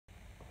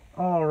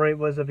Alright,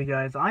 what's up you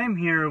guys? I am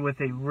here with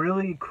a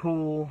really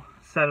cool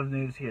set of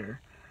news here.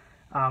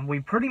 We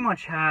pretty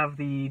much have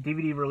the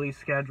DVD release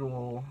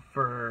schedule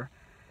for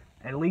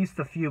at least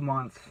a few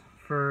months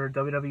for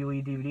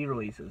WWE DVD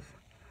releases.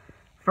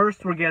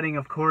 First, we're getting,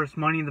 of course,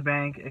 Money in the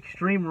Bank,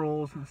 Extreme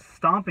Rules,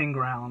 Stomping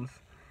Grounds,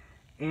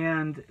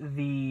 and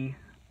the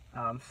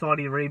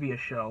Saudi Arabia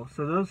show.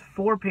 So those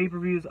four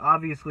pay-per-views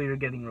obviously are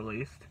getting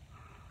released.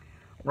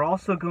 We're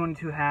also going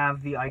to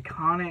have the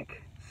iconic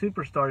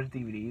Superstars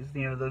DVDs,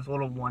 those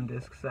little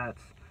one-disc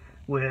sets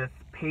with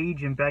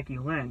Paige and Becky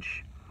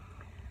Lynch.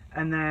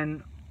 And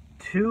then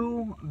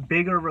two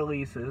bigger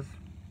releases.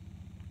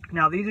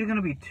 Now, these are going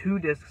to be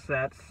two-disc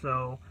sets,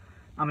 so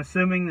I'm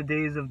assuming the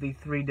days of the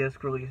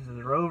three-disc releases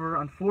are over,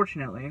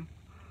 unfortunately.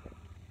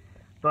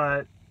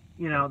 But,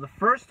 the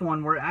first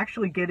one, we're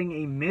actually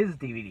getting a Miz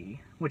DVD,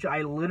 which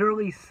I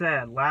literally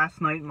said last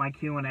night in my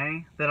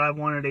Q&A that I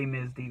wanted a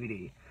Miz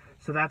DVD.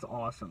 So that's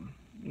awesome.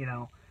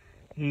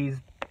 He's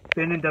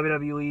been in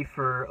WWE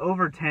for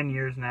over 10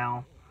 years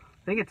now.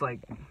 I think it's like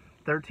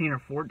 13 or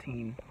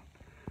 14.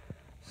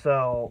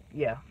 So,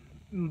 yeah.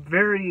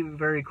 Very,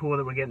 very cool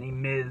that we're getting a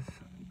Miz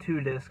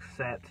two-disc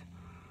set.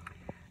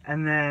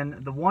 And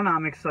then the one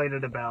I'm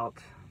excited about,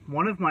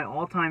 one of my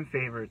all-time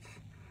favorites,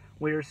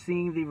 we are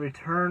seeing the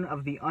return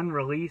of the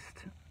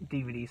unreleased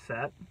DVD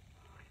set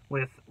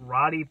with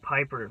Roddy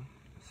Piper.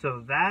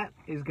 So that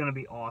is going to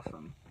be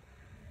awesome.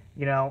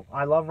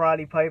 I love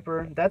Roddy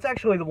Piper. That's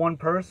actually the one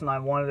person I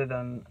wanted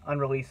an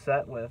unreleased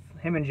set with.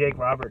 Him and Jake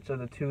Roberts are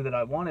the two that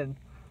I wanted.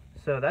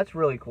 So that's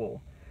really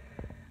cool.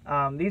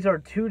 These are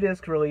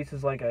two-disc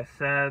releases, like I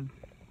said.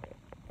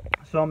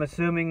 So I'm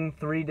assuming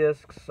three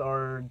discs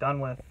are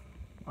done with,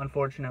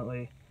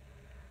 unfortunately.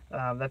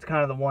 That's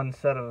kind of the one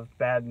set of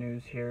bad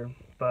news here.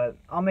 But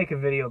I'll make a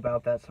video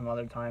about that some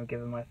other time,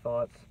 given my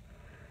thoughts.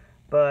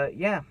 But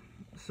yeah,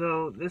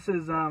 so this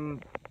is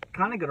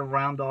kind of going to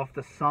round off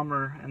the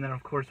summer, and then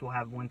of course we'll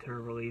have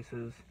winter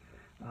releases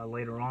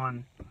later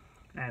on,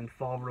 and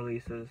fall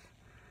releases.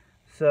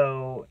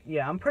 So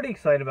yeah, I'm pretty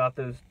excited about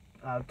those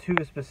two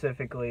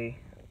specifically,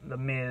 The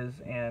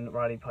Miz and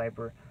Roddy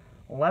Piper.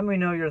 Let me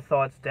know your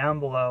thoughts down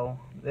below.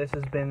 This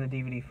has been the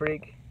DVD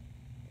Freak.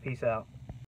 Peace out.